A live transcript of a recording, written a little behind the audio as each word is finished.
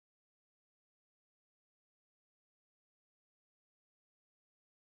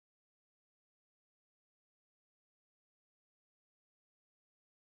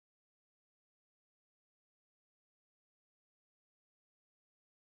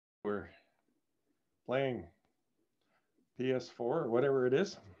we're playing PS4 or whatever it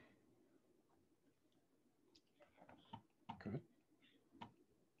is. Good.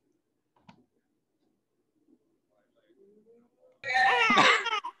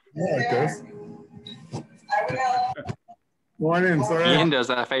 Yeah, it does. Morning, sir. Ian does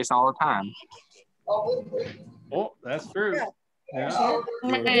that face all the time. Oh, that's true. Yeah.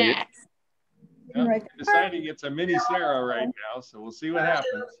 Yeah. Yeah. Deciding it's a mini Sarah right now, so we'll see what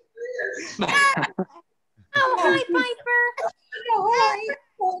happens. Oh, hi, Piper. Hi.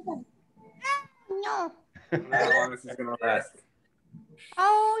 No. How long is this gonna last?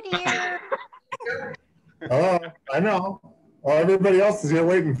 Oh, dear. Oh, I know. Well, everybody else is here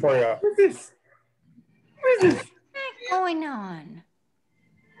waiting for you. What's this? What is this? What's going on?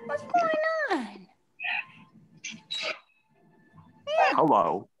 What's going on?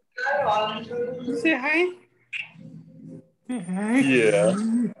 Hello. Say hi. Yeah.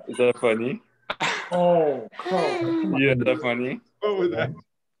 Is that funny? Oh, Yeah, is that funny? What was that?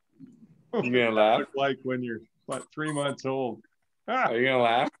 You gonna laugh? Look like when you're, what, 3 months old. Ah, Are you gonna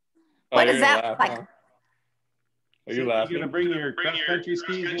laugh? Oh, What you're is gonna that laugh, like? huh? Are so you laughing? You gonna bring your cross country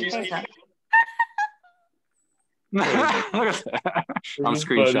skis in? Say something. Look at that. I'm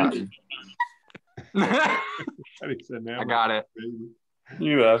screenshotting. I got it.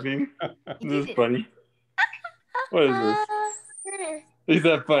 You laughing? This is funny. What is this? Is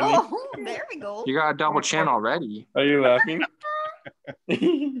that funny? Oh, there we go. You got a double chin already. Are you laughing?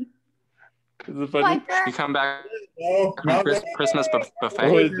 Is it funny? Piper. You come back oh, from Christmas What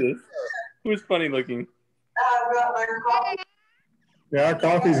buffet. is this? Who's funny looking? yeah, our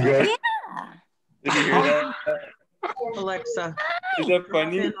coffee's good. Yeah. Did you hear that? Alexa, Is that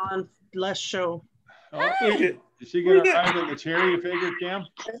funny? been on Les show. Oh, Look at, is she gonna ride in the chair, you figure, Cam?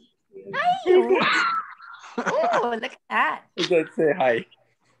 Hi. Oh, look at that. does that say hi?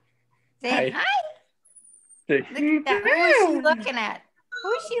 Say Hi. hi. Say, Look at that. Who is she looking at?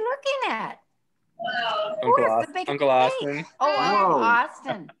 Who is she looking at? Uncle, Who is the Austin. big Uncle face? Austin. Oh, Uncle Whoa.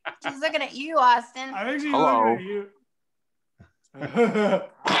 Austin. She's looking at you, Austin. I think she's Hello. looking at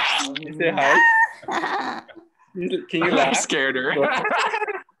you. You say hi? Can you I laugh? scared her.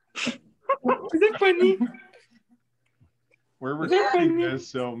 Is it funny? We're recording this,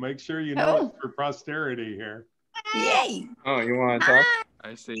 so make sure you know it's for posterity here. Yay. Oh, you want to talk?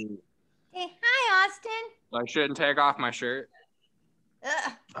 I see. Say hi, Austin. I shouldn't take off my shirt.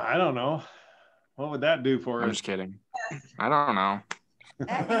 I don't know. What would that do for I'm us? just kidding. I don't know.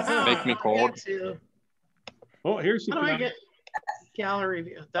 Make me I cold. got to. Oh, here she How do I comes. get gallery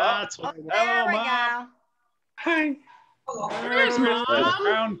view? That's what I want. There we Mom. go. Hi. There's Mom.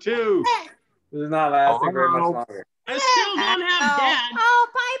 Round 2. This is not lasting very much Oh. longer. I still don't have Dad. Oh,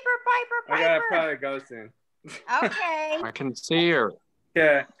 Piper, I gotta Piper, probably go soon. Piper. Okay. I can see her.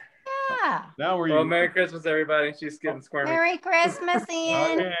 Okay. Yeah. Now we're Well, Merry Christmas, everybody. She's getting squirmy. Merry Christmas,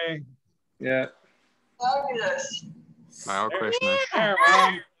 Ian. Okay. Yeah. My old Christmas. There,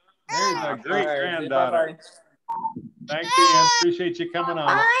 Mom. There's a great All right, granddaughter. bye-bye. Thanks, Ian. Appreciate you coming on.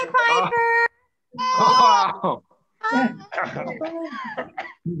 Bye, Piper. Oh,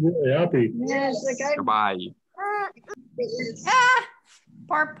 Really happy. goodbye. Ah,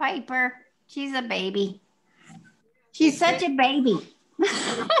 poor Piper. She's a baby. She's such a baby.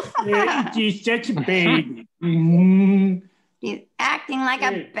 She's such a baby. She's acting like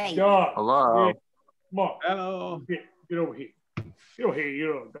a baby. Hello. Come on. Hello. Get over here. Get over here, you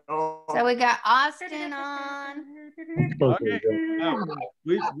little dog. So we got Austin on. Okay. Now,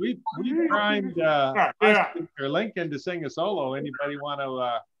 we primed Austin or Lincoln to sing a solo. Anybody want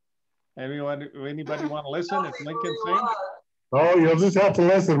to listen if Lincoln sings? Oh, you'll just have to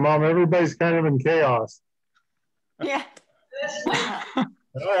listen, Mom. Everybody's kind of in chaos. Yeah. All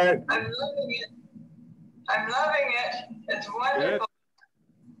right. I'm loving it. I'm loving it. It's wonderful.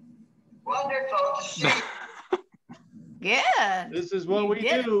 Wonderful to see. Good. This is what we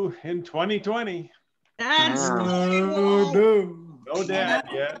do in 2020. That's No dad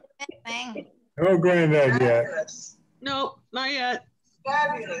yet. Thing. No granddad yet. Fabulous. no, not yet.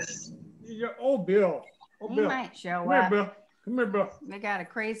 Fabulous. Oh, Bill. Oh, He Bill. might show Come here, up. Bill. Come here, Bill. We got a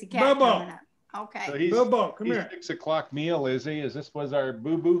crazy cat Bubba. coming up. Okay. So he's, Bilbo, come he's here. 6 o'clock meal, is he? Is this was our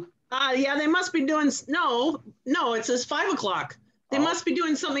boo-boo? Yeah, they must be doing, no, it says 5 o'clock. They Oh. must be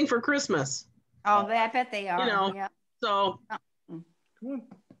doing something for Christmas. Oh, I bet they are. You know. Yeah. So, Come on. Come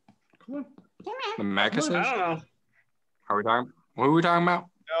on. Come The on. Meckes? I don't know. Are we talking? What are we talking about?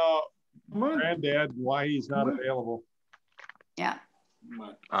 No, Come on. granddad, why he's not available. Yeah.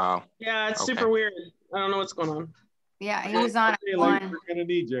 Oh, Yeah, it's Okay. super weird. I don't know what's going on. Yeah, he was on Okay, at Link, 1. we're gonna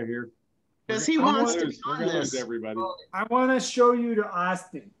need you here. Because he wants to be We're on gonna lose this. everybody. I want to show you to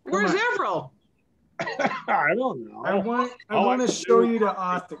Austin. Come Where's on. Avril? I don't know. I want All I to can show do- you to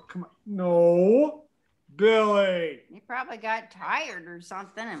Austin. Come on. No. Billy. You probably got tired or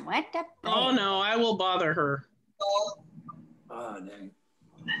something and went to bed. Oh no, I will bother her. Oh, dang.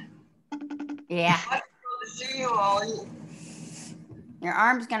 Yeah. Good to see you all. Your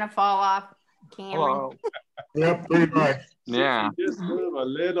arm's gonna fall off, Cameron. Hello. Yep, pretty much. Yeah. Just move a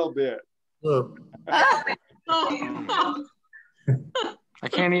little bit. Sure. Oh, I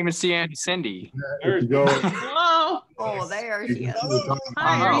can't even see Aunt Cindy. If you go, hello. Oh, there she is.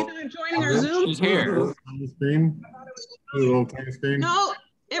 Hi, are you Oh. not joining our Zoom? She's here. on the screen, the little tiny screen. No,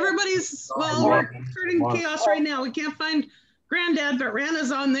 everybody's, well, we're starting chaos right now. We can't find Granddad, but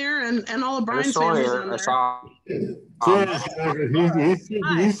Rana's on there and all of I Brian's saw family's her. on I there. saw. Hi.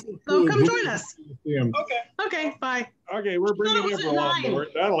 So come join us. See him. Okay, bye. Okay, we're bringing was at April on 9. board.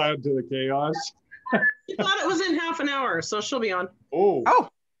 That'll add to the chaos. She thought it was in half an hour, so she'll be on. Oh,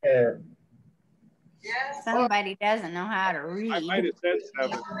 There. Yes. Somebody doesn't know how to I read. might have said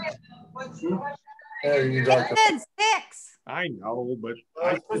 7. What's the question? There you I go. said 6. I know, but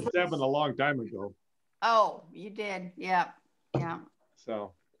I said 7 a long time ago. Oh, you did. Yeah. Yeah.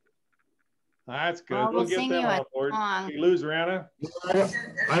 So that's good. Well, We'll we'll get sing them you a on board. song. You lose Rana?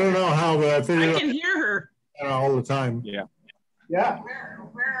 I don't know how, but I figure I it can hear her. out all the time. Yeah. Yeah. Where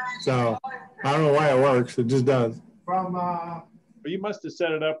So I don't know why it works. It just does. From But you must have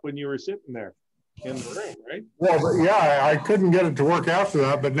set it up when you were sitting there in the room, right? well, but yeah, I couldn't get it to work after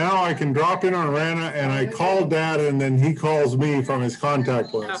that, but now I can drop in on Rana and I call Dad and then he calls me from his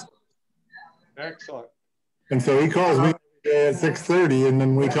contact list. Excellent. And so he calls me every day at 6:30 and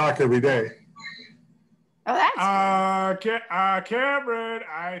then we talk every day. Oh, that's Cameron,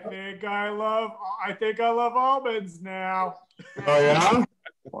 I think I love almonds now. Oh yeah?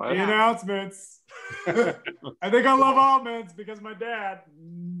 What? The announcements. I think I love almonds because my dad.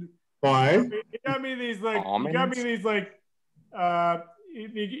 Why? He got me these like. Almonds? He got me these like.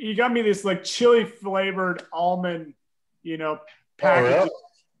 He got me this like chili flavored almond, package really? of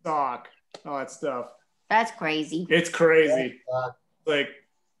stock, all that stuff. that's crazy. It's crazy. Like,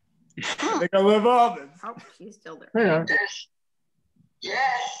 I think I love almonds. Oh, she's still there. Yeah.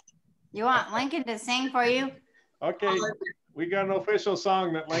 Yes. You want Lincoln to sing for you? Okay. We got an official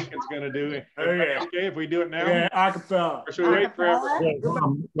song that Lincoln's going to do. Okay. Okay, if we do it now? Okay, acapella. Or should we wait forever?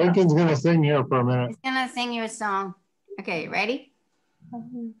 Acapella? Lincoln's gonna sing here for a minute. He's gonna sing you a song. Okay, ready?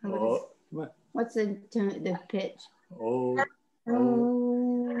 Oh, What's the pitch? oh,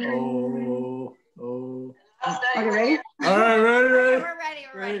 oh, oh. Okay, ready? All right, ready, ready. We're ready.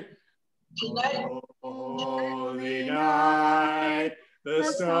 We're ready. Tonight. Holy night, the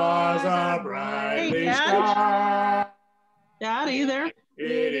stars are brightly Hey, Dad. shining. Dad, are you there?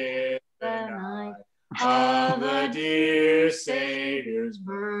 It is the night of the dear Savior's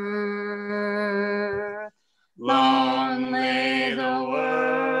birth. Long lay the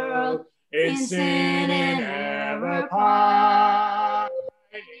world in sin and ever pining,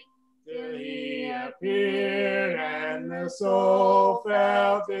 till he appeared and the soul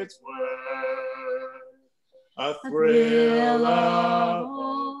felt its worth. A thrill of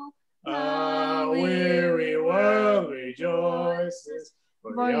hope, a weary world rejoices,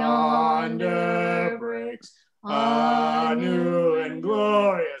 for yonder breaks a new and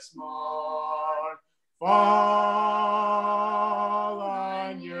glorious morn. Fall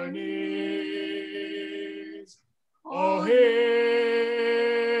on your knees. Oh,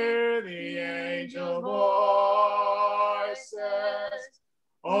 hear the angel voices.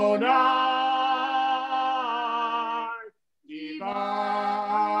 Oh, night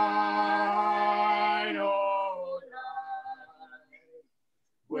divine, oh, night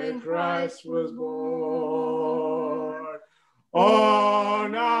when Christ was born. Oh,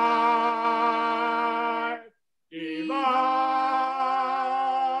 night divine,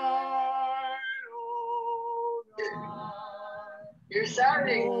 oh, night. You're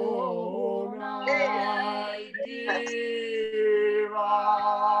sounding. Oh, night divine.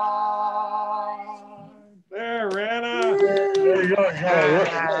 There, Rana. There you go. I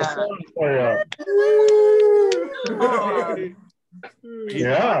got a song for you.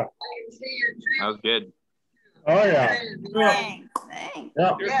 Yeah. See your That was good. Oh yeah. Thanks. Thanks.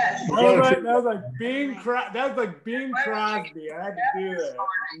 Yeah. Yes. That was like Bing Crosby. I had to do that.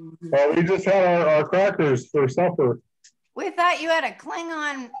 Well, we just had our crackers for supper. We thought you had a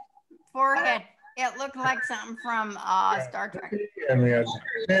Klingon forehead. It looked like something from Star Trek. And we had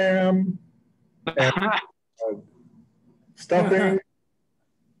ham and stuffing.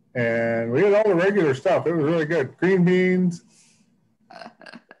 And we had all the regular stuff. It was really good. Green beans.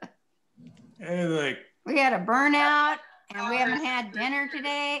 And like, We had a burnout and we haven't had dinner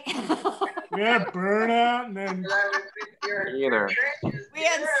today. we had burnout, and then Either. We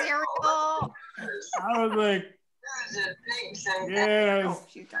had cereal. I was like, yes. Oh,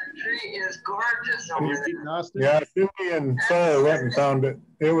 shoot, tree is gorgeous Are you over there. eating, Austin? Yeah, Cindy and Sarah went and found it.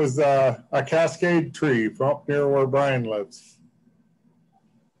 It was a cascade tree from up near where Brian lives.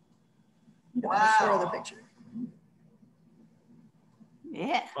 Wow. The picture.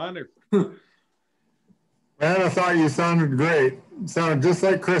 Yeah. Wonderful. Man, I thought you sounded great. You sounded just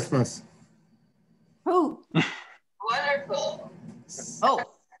like Christmas. Who? Wonderful. Oh.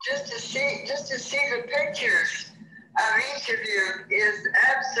 Just to see the pictures of each of you is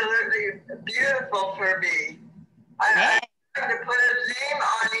absolutely beautiful for me. I have to put a name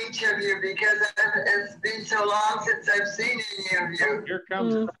on each of you because it's been so long since I've seen any of you. Here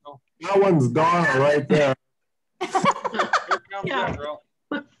comes Earl. That one's Donna right there. Here comes Yeah. Earl.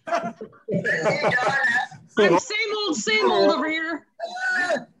 Hey, Donna. I'm same old over here.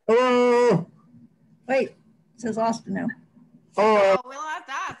 Hello. Wait, it says Austin now. Oh, Oh, we lost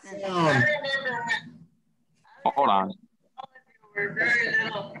Austin. I remember Hold on. all of you were very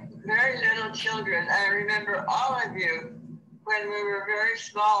little children. I remember all of you when we were very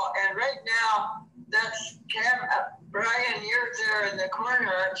small. And right now, that's Brian, you're there in the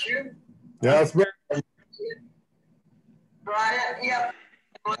corner, aren't you? yeah, that's me. Brian, yep.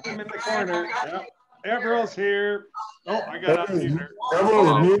 I'm in the corner. Yep. Everill's here. Oh, I got Austin here.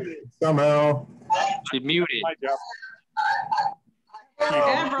 Everyone's muted somehow. She muted. My job.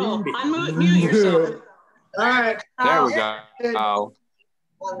 Avril, unmute yourself. All right. There we go. Oh,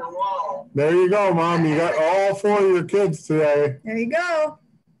 On the wall. There you go, Mom. You got all 4 of your kids today. There you go.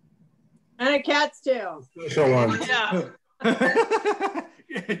 And a cat's tail. Special one. Yeah.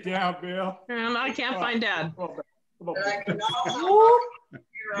 Get down, Bill. And I can't find Dad. Come on. And I can also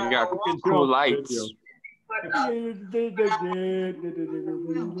you got cool lights. Yeah,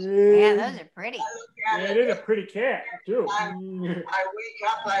 those are pretty. Yeah, it is a pretty cat, too. I wake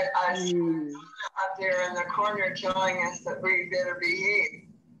up, I see up there in the corner telling us that we better behave.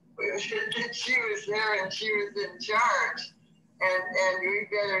 She was there and she was in charge, and we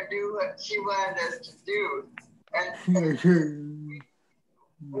better do what she wanted us to do. And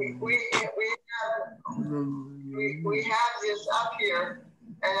we have this up here,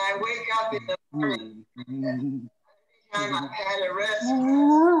 and I wake up in the morning. Every time I've had a rest,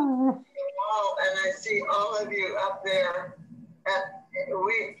 and I see all of you up there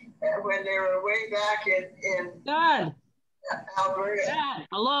when they were way back in Dad. Alberta. Dad.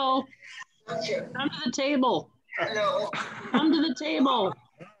 Hello. Come to the table. No. Come to the table.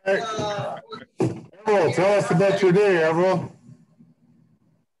 Everil, tell us about your day, Everil.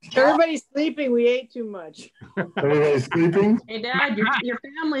 Everybody's sleeping. We ate too much. Everybody's sleeping? Hey, Dad, your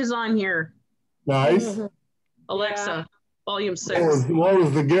family's on here. Nice. Alexa, volume 6. What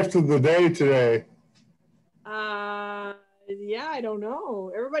was the gift of the day today? Yeah, I don't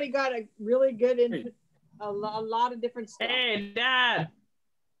know. Everybody got a really good input, a lot of different stuff. Hey, Dad.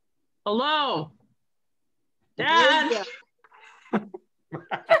 Hello. Dad.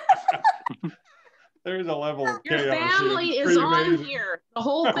 There's a level of Your chaos. family here. is Pretty on amazing. here. The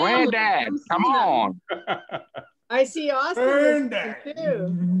whole family. Granddad, come on. I see Austin Earned listening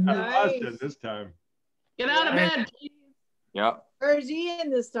too. Austin Nice. this time. Get out of bed, please. Yep. Where's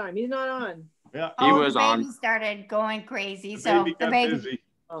Ian this time? He's not on. Yeah. He Oh, was the on. baby started going crazy, The so baby the got baby busy.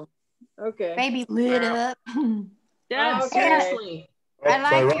 Okay. lit up. Dad, Okay. seriously. I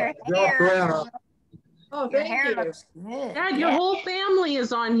like your dropped hair. Rana. Oh, Your thank hair you. looks good. Dad, your whole family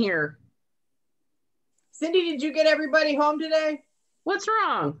is on here. Cindy, did you get everybody home today? What's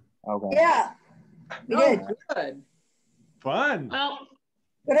wrong? Okay. Yeah. We Oh. did. Good. Fun. Well,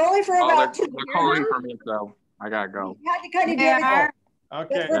 But only for Oh, about they're 2 calling hours. for me, so I gotta go. You had to kind of do They everything. are.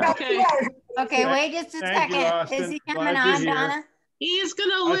 Okay. For about Okay. 2 hours. Okay, wait just a Thank you, second. Austin. Is he Glad coming you're on, here. Donna? he's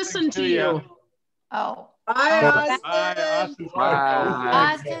gonna I'll listen speak to to ya. you. Oh. Bye, Oh, Bye, Austin. Austin. Bye.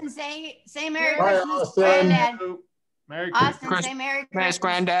 Austin, say Merry Bye, Christmas, Austin. Granddad. Merry Christmas. Austin, say Merry Thanks, Christmas.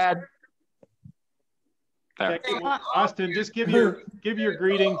 Granddad. There. Austin, just give your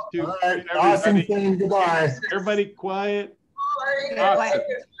greetings to All right, Austin everybody. saying goodbye. Everybody quiet. Are you Yeah, guys Austin.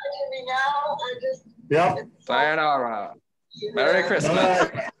 watching me now? Or just Yep. Sayonara. Merry All Christmas.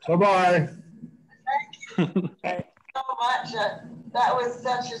 right. Bye-bye. so much. That was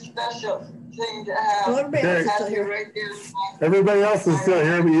such a special thing to have. Well, everybody else is Have still you here. right there. Everybody else is still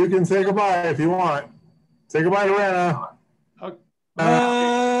here, but you can say goodbye if you want. Say goodbye to Rana.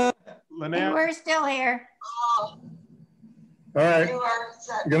 Lynette, We're still here. Oh, All right. You are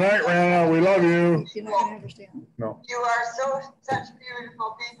such, Good night, Rana. We love you. You're not gonna understand. No. you are such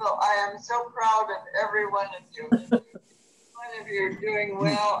beautiful people. I am so proud of every one of you. One of you are doing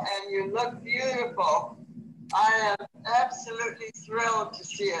well, and you look beautiful. I am absolutely thrilled to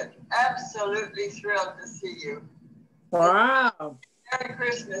see it. Absolutely thrilled to see you. Wow. Merry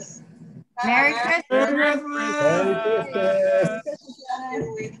Christmas. Merry Christmas.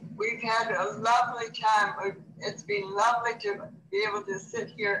 We've had a lovely time. It's been lovely to be able to sit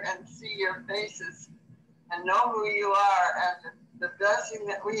here and see your faces and know who you are and the blessing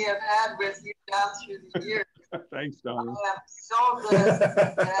that we have had with you down through the years. Thanks, Donnie. I am so blessed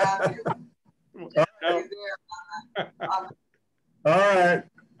to have you. To have you there on All right.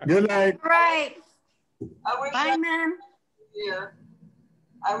 Good night. All right. I wish Bye, I ma'am. could here.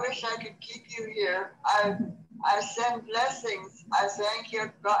 I wish I could keep you here. I send blessings. I thank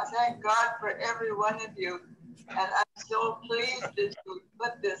you, God, thank God for every one of you. And I'm so pleased that you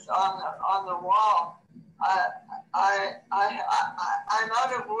put this on the wall. I'm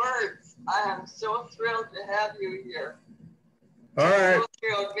out of words. I am so thrilled to have you here. All right. So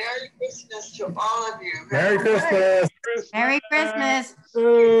thrilled. Merry Christmas to all of you. Merry Christmas. Merry Christmas.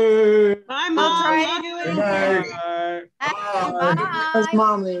 Bye, I'll Mom. try Love to do you. it Good again. night. Bye. How's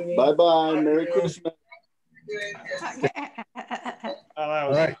mom leaving? Bye-bye. Merry Christmas. Doing this.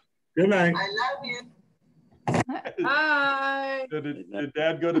 All right. Good night. I love you. Bye. Did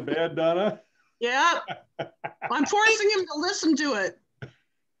Dad go to bed, Donna? Yeah. I'm forcing him to listen to it.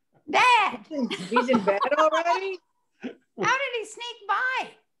 Dad, He's in bed already? how did he sneak by?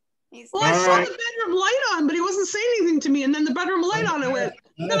 He's Well, I saw Alright. the bedroom light on, but he wasn't saying anything to me. And then the bedroom light on, I went.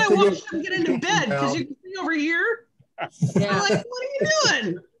 Then I watched him get into bed because you can see over here. I'm Yeah. like, what are you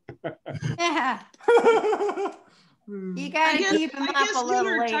doing? Yeah. You gotta keep him I up guess a little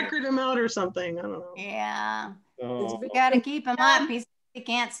dinner later. tuckered him out or something. I don't know. Yeah. Oh, You gotta keep him up. He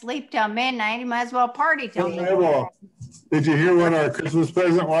can't sleep till midnight. He might as well party till midnight. Well, did you hear what our Christmas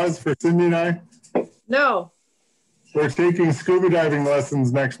present was for Cindy and I? No. We're taking scuba diving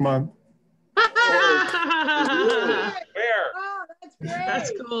lessons next month. where? Oh, that's great.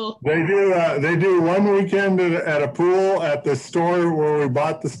 That's cool. They do one weekend at a pool at the store where we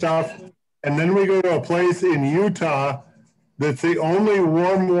bought the stuff, and then we go to a place in Utah that's the only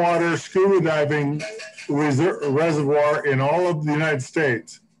warm water scuba diving reservoir in all of the United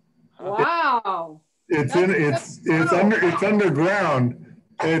States. Wow. It's underground.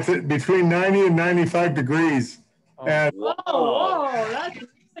 It's between 90 and 95 degrees. And Whoa, that's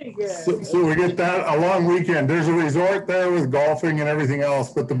really good. so we get that a long weekend. There's a resort there with golfing and everything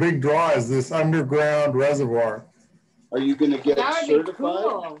else, but the big draw is this underground reservoir. Are you going to get That would be certified?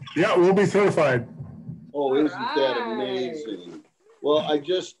 cool. Yeah, we'll be certified. Oh, isn't that Alright. amazing? Well, I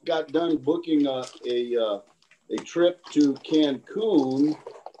just got done booking a trip to Cancun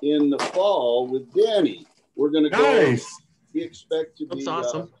in the fall with Danny. We're going to go. Nice. We expect to be. That's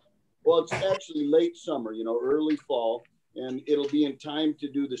awesome. Well, it's actually late summer, early fall, and it'll be in time to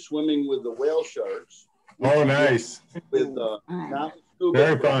do the swimming with the whale sharks. Oh, nice. With not with scuba,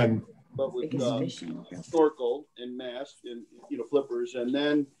 Very fun. but with snorkel and mask and flippers, and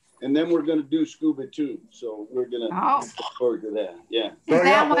then we're going to do scuba too. So we're going to Oh. look forward to that. Yeah. Is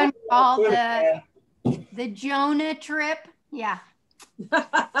that one called the Jonah trip? Yeah.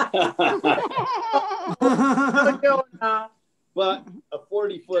 But a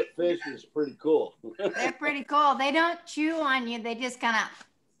 40-foot fish is pretty cool. They're pretty cool. They don't chew on you. They just kind of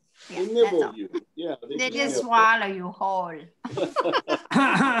They nibble you. Yeah. They just swallow you whole.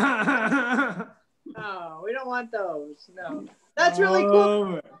 No, we don't want those. No. That's really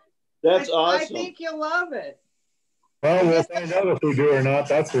cool. That's I awesome. think you'll love it. Well, we'll find out if we do or not,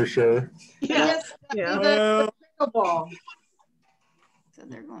 that's for sure. Yes. Yeah. The pickleball. So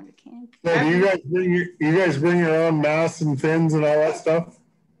they're going to Cancun. So do you guys bring your own masks and fins and all that stuff?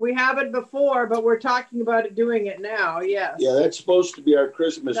 We haven't before, but we're talking about it, doing it now. Yes. Yeah, that's supposed to be our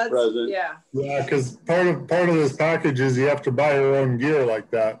Christmas present. Yeah. Yeah, because part of this package is you have to buy your own gear like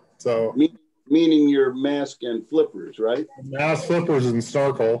that. So Meaning your mask and flippers, right? mask, flippers, and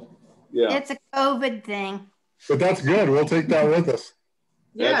snorkel. Yeah. It's a COVID thing. But that's good. We'll take that with us.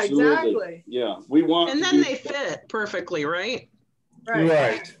 Yeah, Absolutely. exactly. Yeah, we want. And to then do- they fit perfectly, right?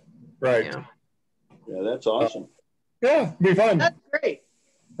 Right. Right. Yeah. Yeah, that's awesome. Yeah, be fun. That's great.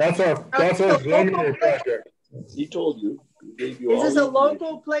 That's our January project. He told you. He gave you Is all this the a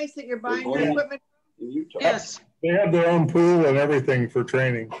local place that you're buying We're the going- equipment? in Utah. Yes. They have their own pool and everything for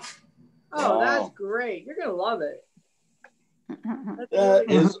training. Oh, Wow. that's great. You're gonna love it. That's That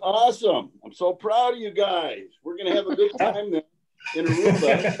really is awesome. I'm so proud of you guys. We're gonna have a good time then in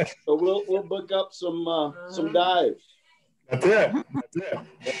Aruba. So we'll book up some dives. That's it. That's it.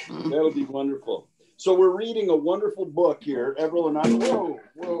 That'll be wonderful. So we're reading a wonderful book here. Everyone, whoa.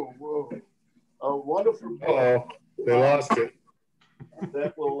 A wonderful book. Uh-oh, they lost it.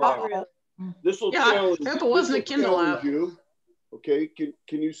 That will, this will challenge. If it wasn't a Kindle app. You. Okay,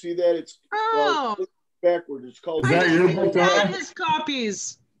 can you see that? It's backward. It's called. Is that your book, Donna? His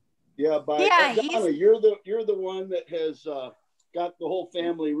copies. Yeah, Donna, you're the one that has got the whole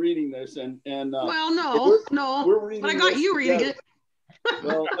family reading this, and well, no, we're reading. But I got you reading it.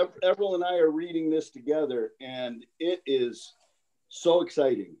 Well, Everett and I are reading this together, and it is so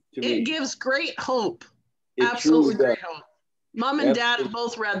exciting to me. It gives great hope. It Absolutely truly great hope. Mom and Dad have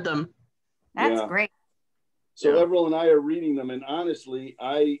both read them. That's great. So Everett and I are reading them, and honestly,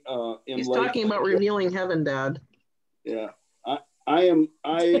 I am. He's talking about revealing heaven, Dad. Yeah,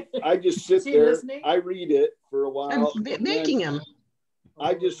 I just sit there. Listening? I read it for a while. I'm making him.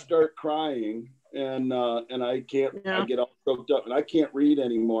 I just start crying, and I can't. I get all choked up, and I can't read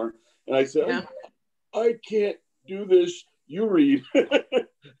anymore. And I said, I can't do this. You read.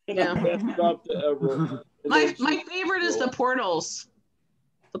 And I pass it off to Everett. My favorite is the portals.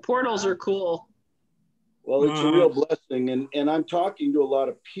 The portals are cool. Well, it's a real blessing, and I'm talking to a lot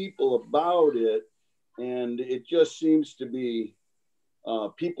of people about it, and it just seems to be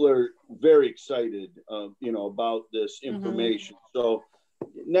people are very excited, about this information. So,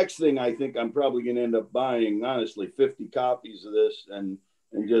 next thing I think I'm probably going to end up buying, honestly, 50 copies of this, and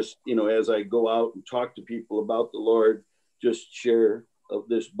just as I go out and talk to people about the Lord, just share of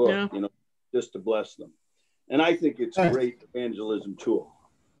this book, just to bless them. And I think it's a great evangelism tool.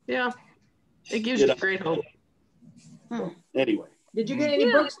 Yeah. It gives you great hope. Anyway. Did you get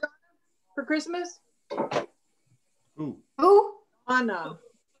any books for Christmas? Who? Anna.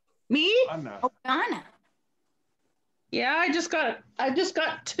 Me? Anna. Oh, Donna. Yeah, I just got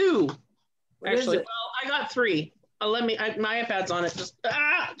 2. What actually. is it? Well, I got 3. My iPad's on it. Just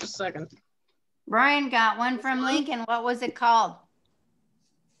a second. Brian got one from Lincoln. What was it called?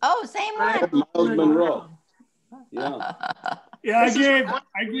 Oh, same one. Miles Monroe. Yeah. Yeah, I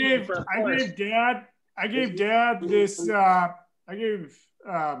gave Dad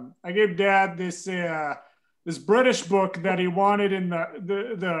this British book that he wanted in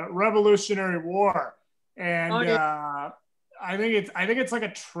the Revolutionary War, and I think it's like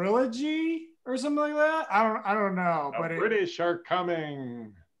a trilogy or something like that. I don't know, but the British are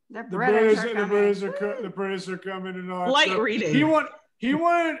coming. The British are coming and all that Light stuff. reading. He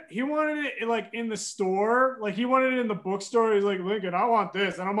wanted it like in the store, like he wanted it in the bookstore. He's like, Lincoln, I want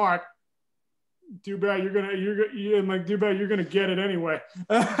this, and I'm like, too bad you're gonna get it anyway.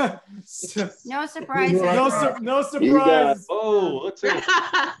 No surprises. No surprises. Let's see.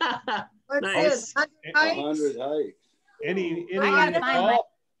 Nice. 100 hikes. Any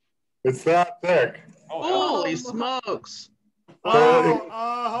It's that thick. Holy smokes. Hold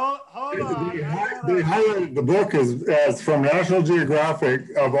on. They highlighted the book as from National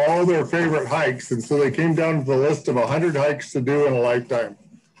Geographic of all their favorite hikes, and so they came down to the list of 100 hikes to do in a lifetime.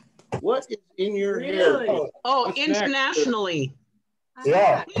 What is in your hair? Oh, internationally.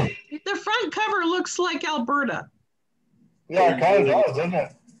 Yeah. The front cover looks like Alberta. Yeah, it kind of does, doesn't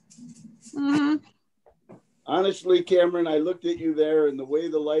it? Mm-hmm. Honestly, Cameron, I looked at you there, and the way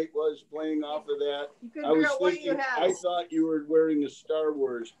the light was playing off of that, I was thinking, I thought you were wearing a Star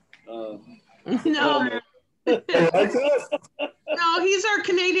Wars. No. helmet. No, he's our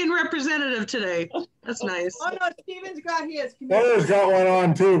Canadian representative today. That's nice. Oh no, Steven's got his. Taylor's got one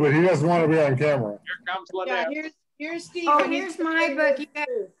on too, but he doesn't want to be on camera. Here comes one. Yeah, here's Steven. Oh, here's my book. You guys.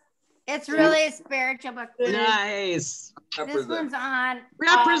 It's really a spiritual book. Nice. This one's on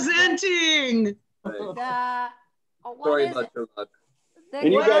representing. Sorry about your luck.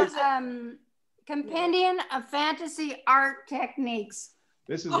 The Compendium of Fantasy Art Techniques.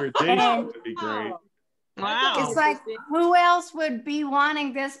 This is where Jason would be great. Wow. It's like, who else would be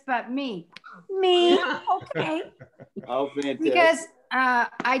wanting this but me? Me. Okay. How fantastic. Because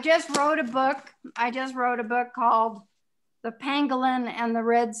I just wrote a book called The Pangolin and the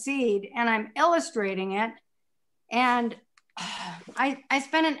Red Seed, and I'm illustrating it. And I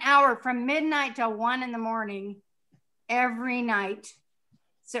spend an hour from midnight till 1 in the morning every night.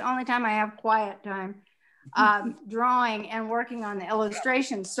 It's the only time I have quiet time, drawing and working on the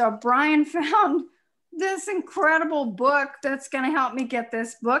illustrations. So Brian found this incredible book that's going to help me get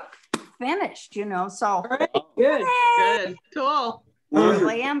this book finished, so good, cool.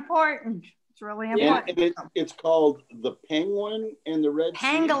 Really important. It's really important. And it's called The Penguin and the Red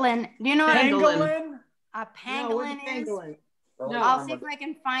Pangolin. Do you know what Pangolin? A pangolin is? No, I'll see if I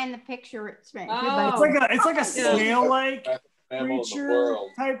can find the picture. It's like a snail-like creature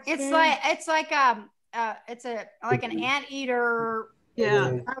type thing. It's like it's like an anteater.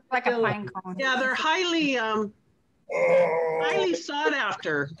 Yeah. Like a pine cone. Yeah, they're highly sought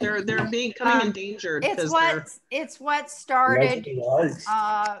after. They're becoming endangered. It's what started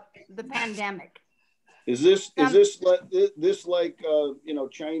the pandemic. Is this like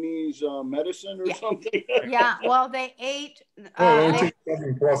Chinese medicine or something? Yeah. Well, they ate. It took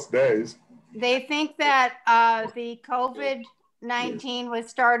 7+ days. They think that the COVID-19 was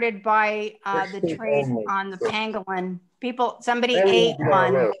started by the trait on the pangolin. Somebody ate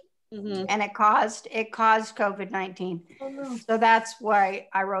one, and it caused COVID-19. Oh, no. So that's why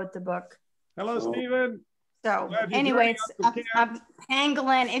I wrote the book. Hello, Stephen. So anyway, it's a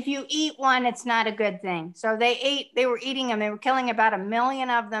pangolin. If you eat one, it's not a good thing. So they were eating them. They were killing about 1 million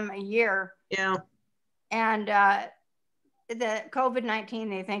of them a year. Yeah. And the COVID-19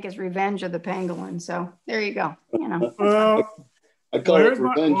 they think is revenge of the pangolin. So there you go. You know. Well, I call it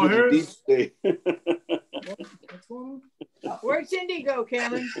revenge of the deep state. Where'd Cindy go,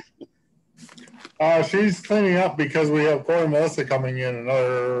 Cameron? She's cleaning up because we have Corey and Melissa coming in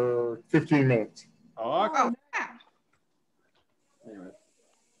another 15 minutes. Oh,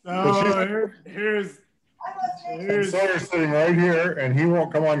 here's Sawyer's sitting right here, and he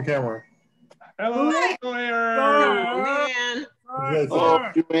won't come on camera. Hello, Sawyer. Oh, man.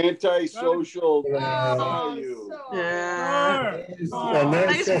 Oh, you antisocial. You. Yeah.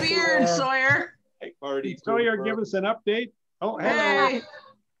 Nice beard, Sawyer. Hey, party. Sawyer, give us an update. Oh, hey.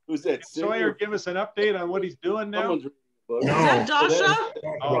 Who's that? Sawyer, give us an update on what he's doing now. Is that Dasha?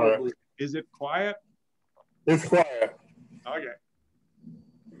 Oh, is it quiet? It's quiet. Okay.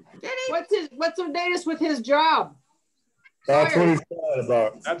 What's the latest with his job? That's what he's quiet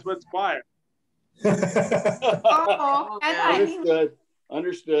about. That's what's quiet.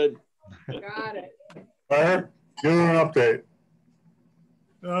 Understood. Got it. Fire, give him an update.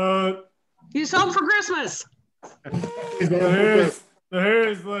 He's home for Christmas. Here's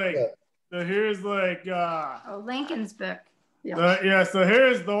like Lincoln's book. Yeah. So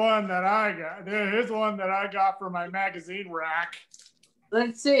here's the one that I got. Here's the one that I got for my magazine rack.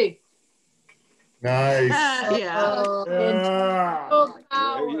 Let's see. Nice. Yeah. There you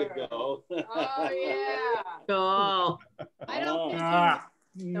go. Oh yeah. Cool. I don't think so.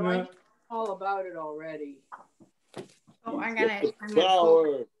 I know all about it already. Oh, I'm gonna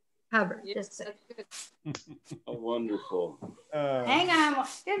cover. Yes, Just that's good. Oh, wonderful. hang on.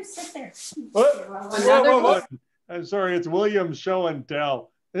 Just sit there. What? I'm sorry, it's William's show and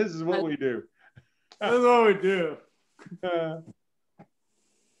tell. This is what we do. This is what we do.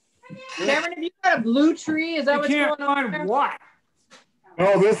 Cameron, have you got a blue tree? Is that what's going on there? What?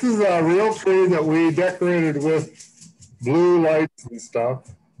 No, this is a real tree that we decorated with blue lights and stuff.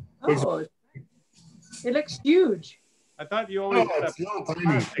 Oh, it looks huge. I thought you always had a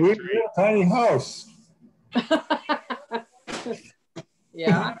tiny. We have a tiny house.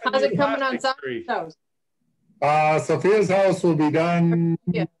 Yeah. How's it coming on Sophia's house? Sophia's house will be done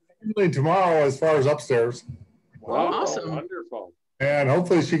tomorrow as far as upstairs. Wow, awesome. Wonderful. And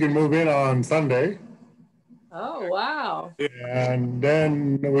hopefully she can move in on Sunday. Oh, wow. And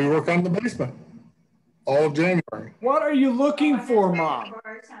then we work on the basement all of January. What are you looking for, Mom?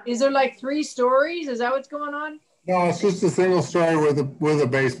 Is there like 3 stories? Is that what's going on? No, it's just a single story with a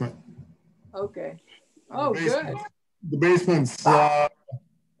basement. Okay. Oh, good. The basement's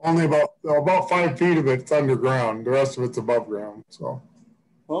only about 5 feet of it's underground. The rest of it's above ground. So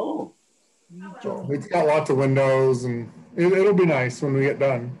it's got lots of windows, and it'll be nice when we get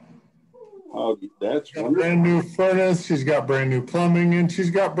done. Oh, that's wonderful. Brand new furnace. She's got brand new plumbing, and she's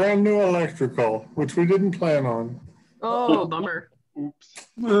got brand new electrical, which we didn't plan on. Oh, bummer. Oops.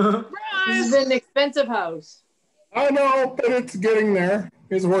 This has been an expensive house. I know, but it's getting there.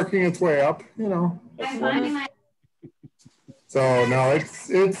 It's working its way up, you know. So no,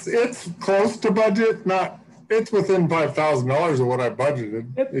 it's close to budget. It's within $5,000 of what I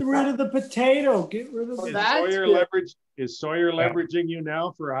budgeted. Get rid of the potato. Get rid of the. Is Sawyer leveraging you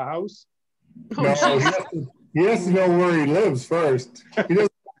now for a house? No, he has to know where he lives first. He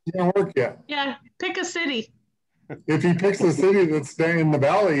doesn't work yet. Yeah, pick a city. If he picks a city that's staying in the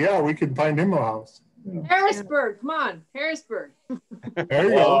valley, yeah, we could find him a house. Yeah. Harrisburg, come on, Harrisburg. There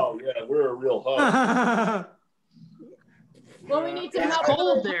you go. Oh, yeah, we're a real hub. Well, we need some help.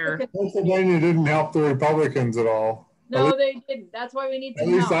 Cold there. Pennsylvania didn't help the Republicans at all. No, they didn't. That's why we need some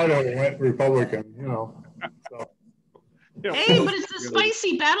help. At least Idaho went Republican, you know. So. Hey, but it's a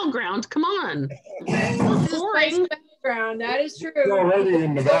spicy battleground. Come on. Boring. Battleground. That is true. He's already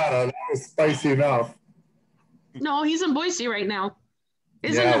in Nevada. That was spicy enough. No, he's in Boise right now.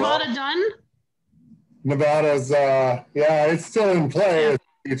 Isn't Nevada done? Nevada's, it's still in play.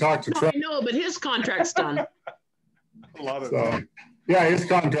 You talk to No, I know, but his contract's done. A lot of So, yeah, his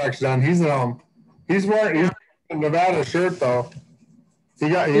contract's done. He's wearing a Nevada shirt though. He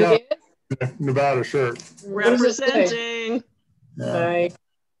got a Nevada shirt. Representing. Right.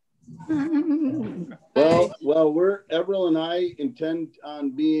 Well, Everett and I intend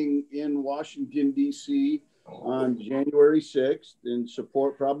on being in Washington, D.C. on January 6th and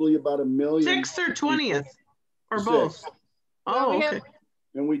support probably about 1 million. 6th or 20th? Or both? Oh, okay.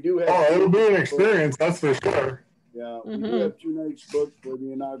 And we do have. Oh, it'll be an experience, that's for sure. Yeah, we do have 2 nights booked for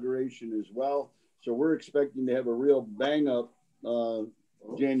the inauguration as well. So we're expecting to have a real bang up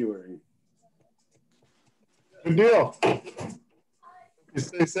January. Good deal. You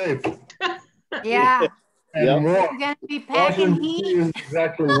stay safe. Yeah. And We're gonna be packing heat. Is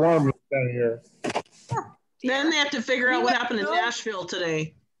exactly warm down here. Then they have to figure out what happened in Nashville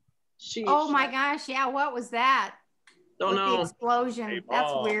today. Sheesh. Oh my gosh, yeah, what was that? Don't know. The explosion.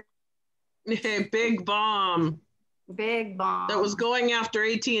 That's weird. Hey, big bomb. Big bomb. That was going after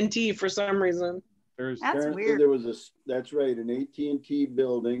AT&T for some reason. That's weird. There was that's right, an AT&T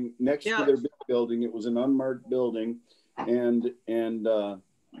building next to their big building. It was an unmarked building, and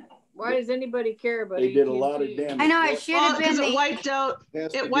why does anybody care about it? They did a lot of damage. I know it should have been. It wiped out.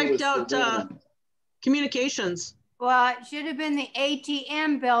 It wiped out communications. Well, it should have been the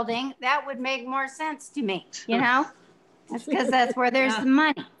ATM building. That would make more sense to me. You know, because that's where there's the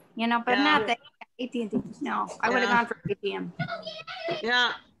money. You know, but not the AT&T. No, I would have gone for ATM.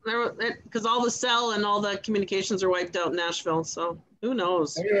 Yeah, because all the cell and all the communications are wiped out in Nashville. So who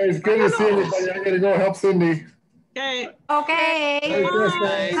knows? Anyways, good to see everybody. I gotta go help Cindy. Okay. Okay.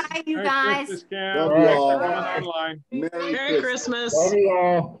 Bye, you guys. Merry Christmas. Love you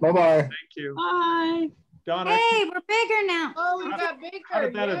all. Bye-bye. Thank you. Bye. Donna. Hey, we're bigger now. Oh, we got bigger. How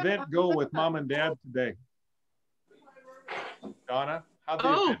did that event go with Mom and Dad today? Donna, how did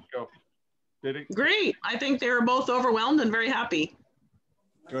the event go? Did it? Great. I think they were both overwhelmed and very happy.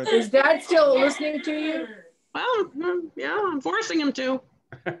 Good. Is Dad still listening to you? Well, yeah, I'm forcing him to.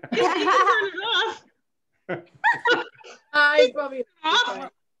 He's turn it off. He's probably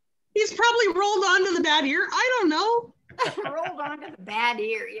He's probably rolled onto the bad ear. I don't know. Rolled onto the bad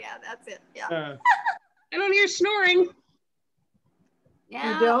ear. Yeah, that's it. Yeah. I don't hear snoring.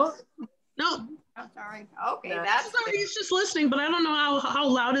 Yeah. You don't? No. Oh, sorry. Okay, that's sorry. He's just listening, but I don't know how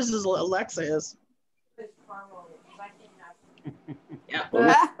loud his Alexa is.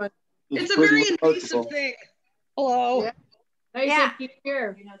 Yeah. It's a very invasive thing. Hello. Yeah. Nice to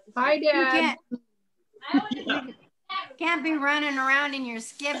hear. Hi, Dad. Can't be running around in your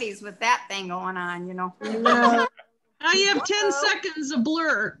skivvies with that thing going on, you know. No. Now you have 10 seconds of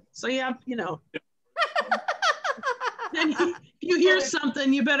blur. So you have, then you hear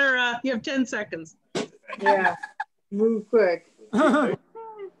something, you better, you have 10 seconds. Yeah. Move quick.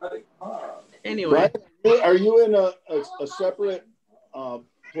 Anyway. Right. Are you in a separate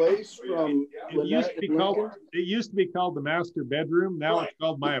place from it used to be called the master bedroom. Now it's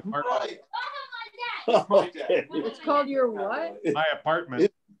called my apartment. Okay. It's called your what? My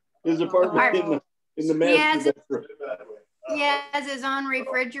apartment. His apartment in the master bedroom. He has his own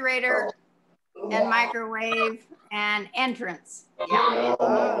refrigerator and microwave and entrance. Yeah.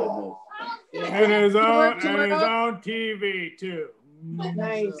 And his own TV too.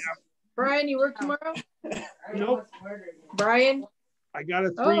 Nice. Yep. Brian, you work tomorrow? Nope. Brian? I got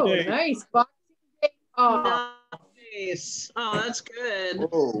a 3 day. Nice. Boxing Day. Oh. Nice. Oh, that's good.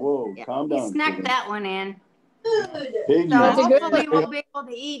 Whoa. Calm down. He snuck that one in. Hey, so hopefully we'll be able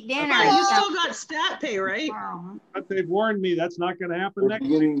to eat dinner. You still got stat pay, right? But they've warned me that's not going to happen next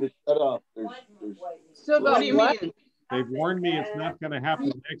week. Beginning to shut up. What do you mean? They've warned me it's not going to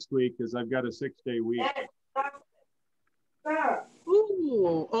happen next week because I've got a 6-day week.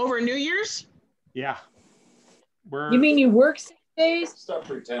 Ooh, over New Year's? Yeah. You mean you work 6 days? Stop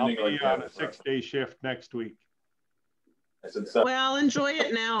pretending. I'll be on a 6-day shift next week. Well, enjoy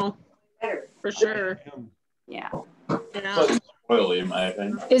it now. For sure. Yeah. Oily, in my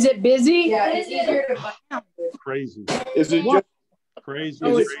opinion. Is it busy? Yeah, it's easier to find. Crazy. Is it just crazy?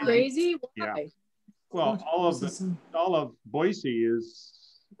 Oh, it's crazy? Why? Yeah. Well, all of Boise is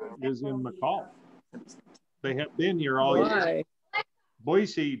in McCall. They have been here all year.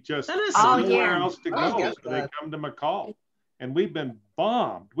 Boise just nowhere else to go, so they come to McCall, and we've been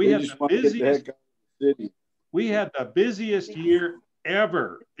bombed. We had the busiest year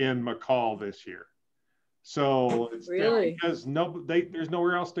ever in McCall this year. So it's because there's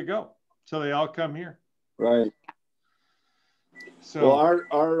nowhere else to go, so they all come here. Right. So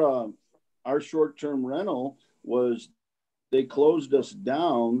our short-term rental was they closed us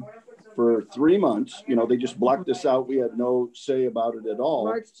down for 3 months. You know, they just blocked us out. We had no say about it at all.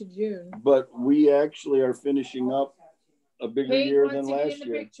 March to June. But we actually are finishing up a bigger year than last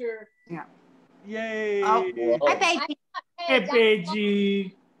year. Picture. Yeah. Yay! Oh, hi, baby. Hey,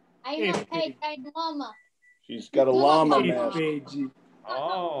 Beijing. I am a pig. I'm llama. She's got a llama Hey, mask. Beijing.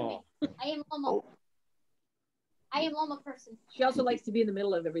 Oh. I am llama. I am llama person. She also likes to be in the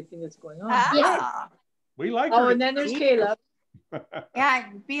middle of everything that's going on. Ah. We like Oh, her. and then there's Caleb. Yeah,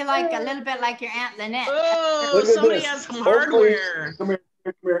 be like a little bit like your Aunt Lynette. Oh, somebody has some hardware. Come here.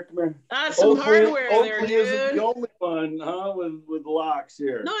 That's some hardware there, Oakley isn't dude. the only one, huh, with locks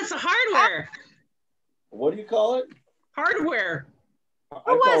here. No, it's the hardware. What do you call it? Hardware. I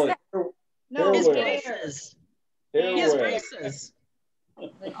call it No, His hairware. braces. Hairware. His braces.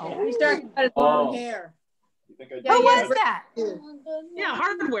 He started cutting long hair. You think I Yeah, Who he has was that? Yeah,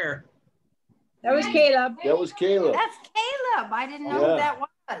 hardware. That was Caleb. That was Caleb. That's Caleb. I didn't know Yeah. who that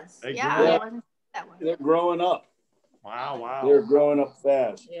was. They Yeah, grew I up. wasn't sure that was. They're growing up. Wow. They're growing up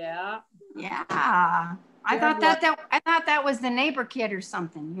fast. Yeah. Yeah. I thought that was the neighbor kid or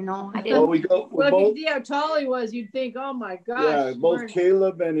something, you know. I Well, didn't. we're Well, if both, you see how tall he was, you'd think, oh my gosh. yeah, both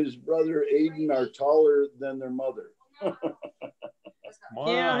Caleb and his brother Aiden are taller than their mother. Wow.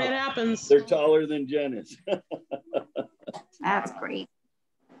 Yeah, it happens. They're taller than Jen is. That's great.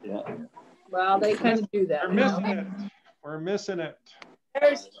 Yeah. Well, they kind of do that. We're missing it. We're missing it.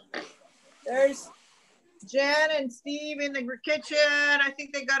 There's Jen and Steve in the kitchen. I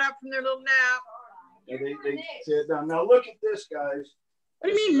think they got up from their little nap. Yeah, they sit down. Now look at this, guys.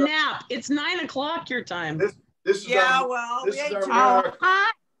 What do you mean nap? It's 9 o'clock your time. This is Yeah, our, well, this we is ate our too. miracle,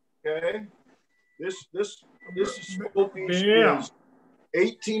 Hi. okay? This is Sophie. She Yeah. is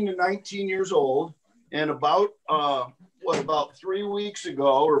 18 to 19 years old, and about 3 weeks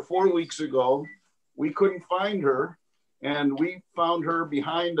ago or 4 weeks ago, we couldn't find her, and we found her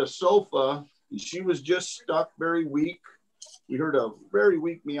behind a sofa, and she was just stuck, very weak. We heard a very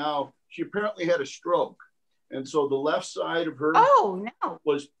weak meow. She apparently had a stroke, and so the left side of her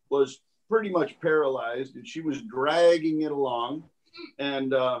was pretty much paralyzed, and she was dragging it along,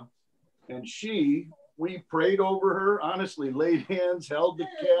 and we prayed over her, honestly, laid hands, held the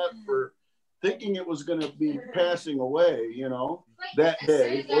cat for thinking it was going to be passing away, you know, that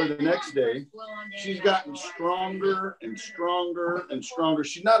day or the next day. She's gotten stronger and stronger and stronger.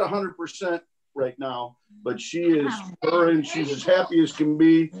 She's not 100% right now, but she is purring. She's as happy as can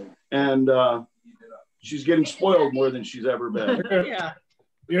be, and she's getting spoiled more than she's ever been. Yeah.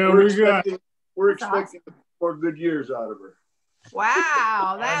 Yeah, we're expecting more good years out of her.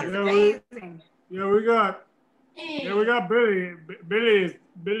 Wow, that's amazing. We got Billy.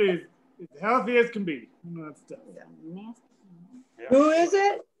 Billy's as healthy as can be. Who is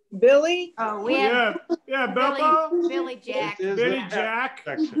it? Billy? Oh, we have Billy Jack. Billy Jack.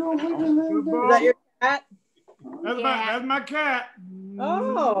 Is that your cat? That's my cat.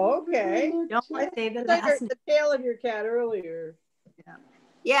 Oh, okay. Don't say the I last heard the tail of your cat earlier.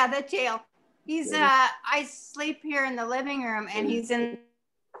 Yeah, the tail. He's I sleep here in the living room, and he's in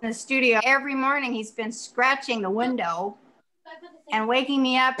the studio. Every morning he's been scratching the window and waking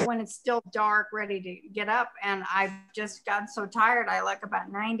me up when it's still dark, ready to get up. And I just got so tired. I look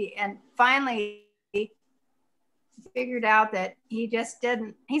about 90, and finally figured out that he's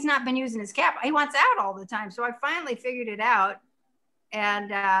not been using his cap. He wants out all the time. So I finally figured it out,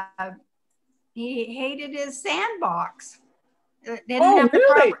 and he hated his sandbox. Didn't have the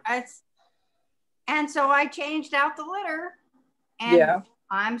proper, and so I changed out the litter, and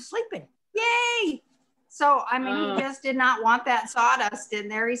I'm sleeping. Yay! So, I mean, he just did not want that sawdust in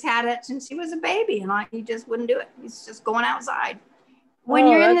there. He's had it since he was a baby, and he just wouldn't do it. He's just going outside. When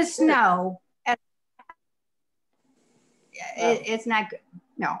you're in the snow, it's not good.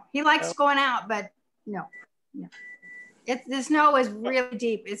 No, he likes going out, but no. The snow is really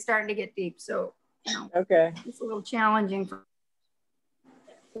deep. It's starting to get deep, so it's a little challenging.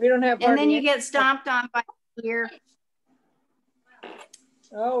 We don't have. And then you get stomped on by deer.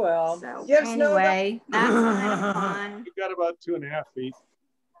 Oh well. So that's kind of fun. We've got about 2.5 feet.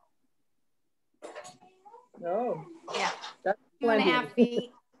 Oh. Yeah. That's 2.5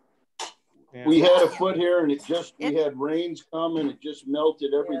 feet. Yeah. We had a foot here, and we had rains come, and it just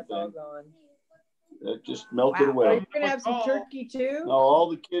melted everything. Yeah, it's all gone. It just melted away. Are you gonna have some turkey too? No, all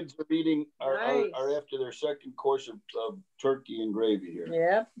the kids are eating are Nice. after their second course of turkey and gravy here.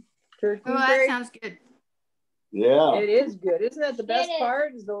 Yep. Turkey. Oh, that sounds good. Yeah. It is good. Isn't that the best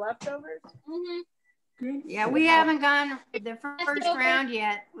part? Is the leftovers? Yeah, we haven't gone the first round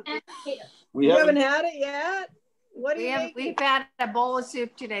yet. We haven't had it yet. What do you think? We've had a bowl of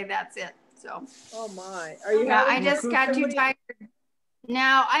soup today. That's it. So. Oh my! Are you? I just got too tired.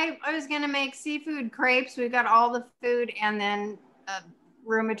 Now I was gonna make seafood crepes. We got all the food, and then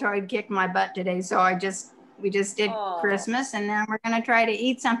rheumatoid kicked my butt today, so we just did Christmas, and then we're gonna try to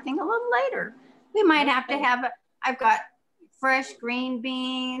eat something a little later. We might have to have I've got fresh green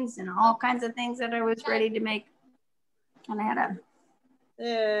beans and all kinds of things that I was ready to make. And I had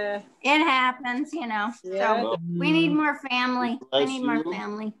it happens, you know. Yeah. So we need more family. I need more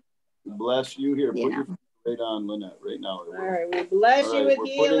family. Bless you. Here, put your right on, Lynette, right now. All right, we bless you with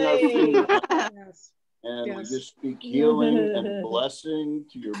healing. Yes. And we just speak healing and blessing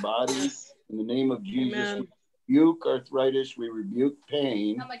to your body. In the name of Jesus, we rebuke arthritis, we rebuke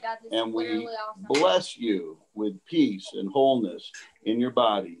pain, and we bless you with peace and wholeness in your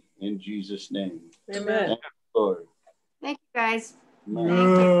body. In Jesus' name. Amen. Thank you, Lord. Thank you, guys. Amen.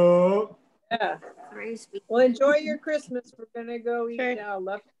 Thank you. Yeah. Well, enjoy your Christmas. We're going to go eat now.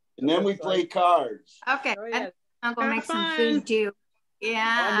 And then we play cards. Okay. I'll go make some food too.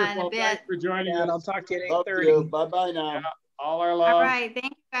 Yeah, in a bit. Thanks for joining us. I'll talk to you at 8:30. Bye-bye now. Yeah, all our love. All right.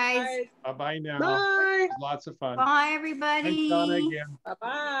 Thank you, guys. Bye-bye now. Bye. Lots of fun. Bye, everybody. Thanks, Donna, again.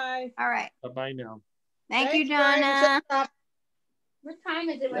 Bye-bye. All right. Bye-bye now. Thank you, Donna. What time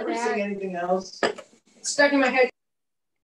is it? Never sing anything else. It's stuck in my head.